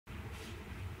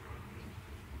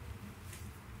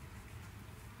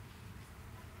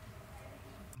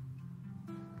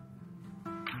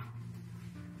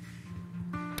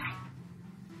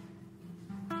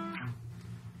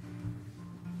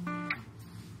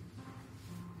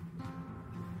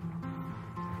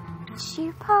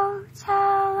cheap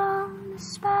hotel on the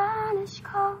Spanish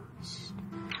coast.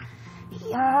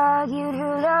 He argued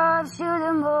who loves you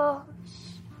the most.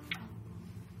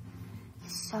 He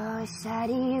saw a side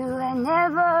of you I'd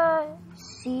never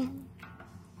seen.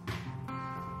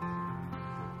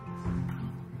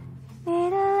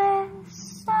 Made a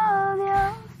list of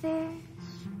your fears.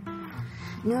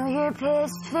 Know you're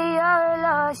pissed for your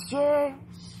lost years.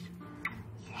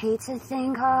 You hate to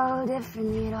think how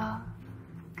different it all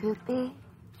could be.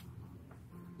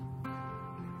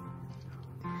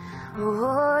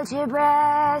 Hold your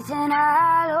breath and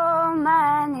I'll hold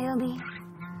mine. There'll be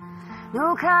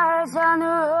no cars on the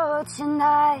road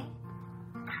tonight.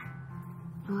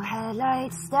 No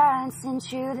headlights dancing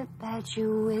through the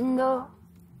bedroom window.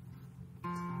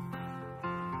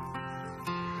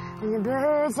 And the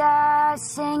birds are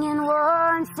singing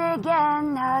once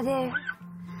again. Now they're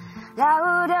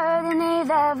louder than they've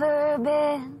ever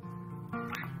been.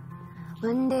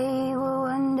 One day we'll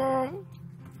wonder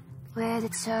where the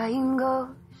time goes.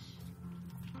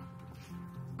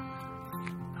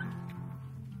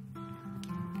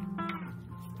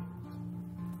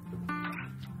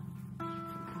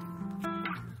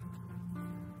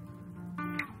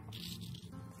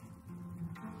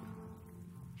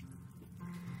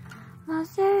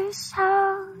 Mother's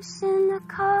house in the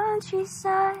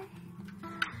countryside.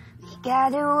 We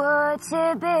gather wood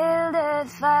to build a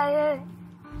fire.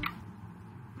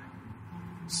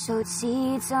 Sowed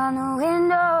seeds on the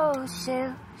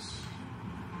windowsills.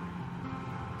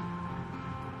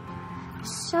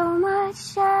 So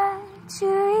much yet to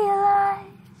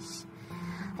realize,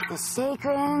 like the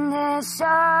sacredness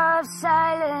of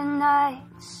silent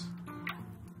nights.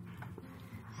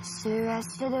 As the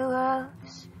rest of the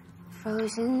world's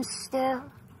frozen still.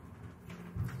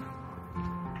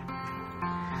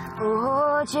 Oh,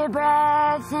 hold your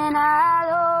breath and I'll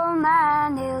hold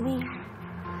mine. There'll be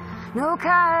no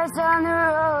cars on the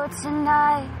road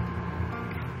tonight.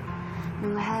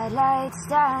 No headlights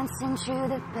dancing through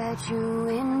the bedroom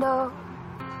window.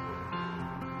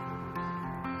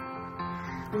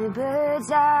 The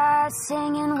birds are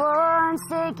singing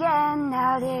once again.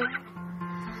 Now they're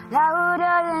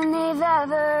louder than they've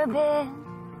ever been.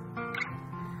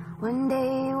 One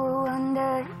day we'll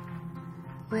wonder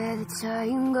where the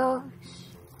time goes.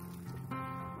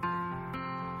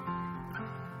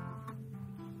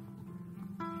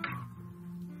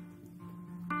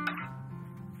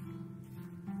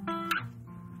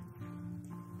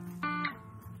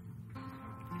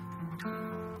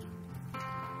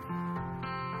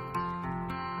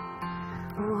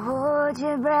 Hold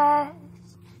your breath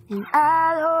and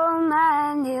I'll hold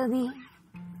mine. There'll be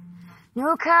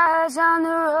no cars on the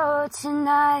road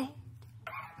tonight.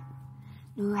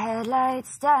 No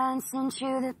headlights dancing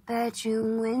through the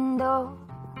bedroom window.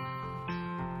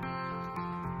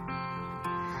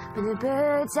 But the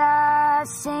birds are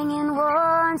singing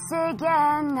once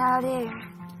again. Now they're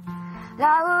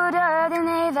louder than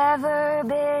they've ever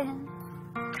been.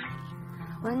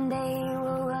 One day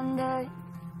we'll wonder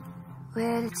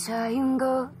where the time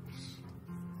goes.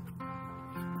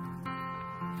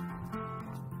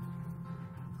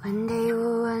 One day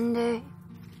we'll wonder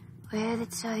where the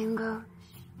time goes.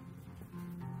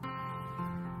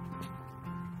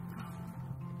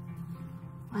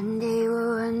 One day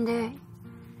we'll wonder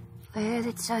where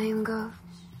the time goes.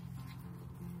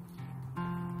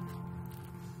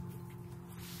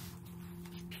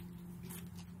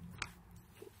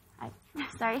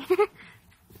 Sorry.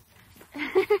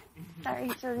 Sorry,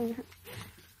 children.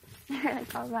 They're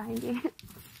like all behind you.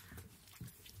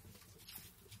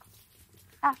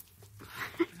 Ah.